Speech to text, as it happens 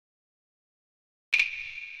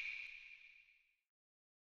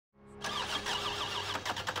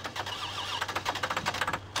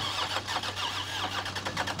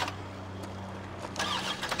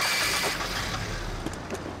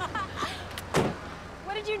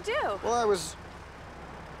you do? Well,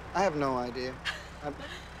 I have no idea.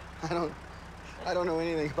 I don't know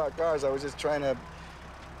anything about cars. I was just trying to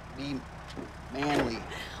be manly.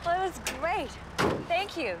 Well, it was great.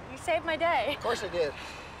 Thank you. You saved my day. Of course I did.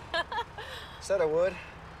 Said I would.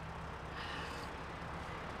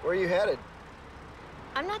 Where are you headed?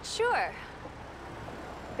 I'm not sure.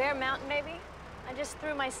 Bear Mountain, maybe? I just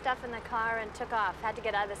threw my stuff in the car and took off. Had to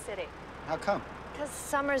get out of the city. How come? Because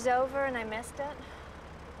summer's over and I missed it.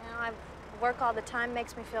 You know, I work all the time,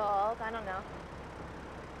 makes me feel old. I don't know.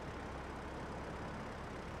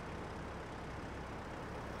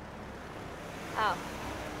 Oh.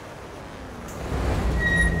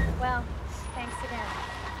 Well, thanks again.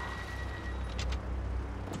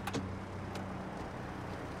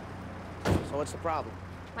 So what's the problem?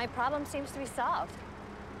 My problem seems to be solved.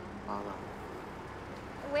 Oh, no.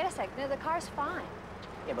 Wait a sec. No, the car's fine.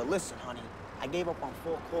 Yeah, but listen, honey. I gave up on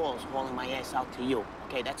 4 calls hauling my ass out to you.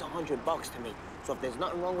 Okay, that's $100 to me. So if there's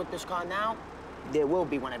nothing wrong with this car now, there will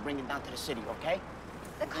be when I bring it down to the city, okay?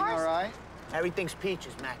 The car's... all right? Everything's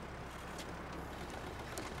peaches, Mac.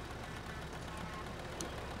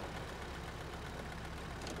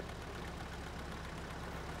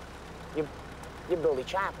 You're Billy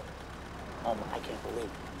Chapel. Oh, I can't believe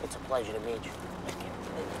it. It's a pleasure to meet you. I can't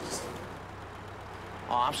believe it.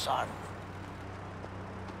 Oh, I'm sorry.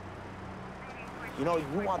 You know,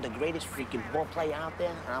 you are the greatest freaking ball player out there,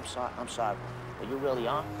 and I'm sorry. But you really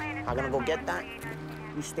are. I'm gonna go get that.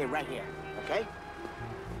 You stay right here, okay?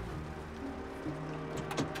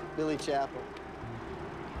 Billy Chapel.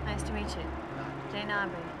 Nice to meet you. Jena.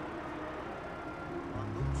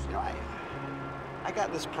 You know, I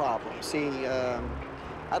got this problem. See,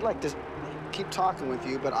 I'd like to keep talking with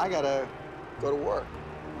you, but I gotta go to work.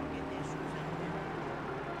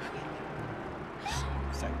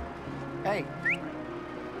 Hey.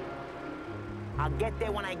 I'll get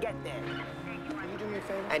there when I get there. Can you do me a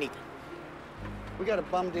favor? Anything. We got a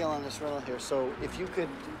bum deal on this rental here, so if you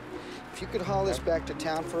could haul this back to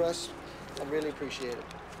town for us, I'd really appreciate it.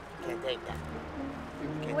 Can't take that.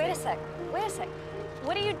 Wait a sec. Wait a sec.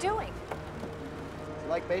 What are you doing? You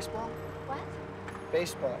like baseball? What?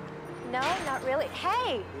 Baseball. No, not really.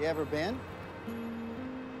 Hey! You ever been?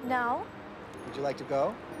 No. Would you like to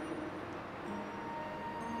go?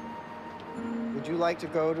 Would you like to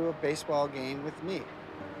go to a baseball game with me?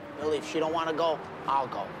 Billy, if she don't want to go, I'll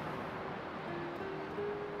go.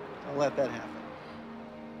 Don't let that happen.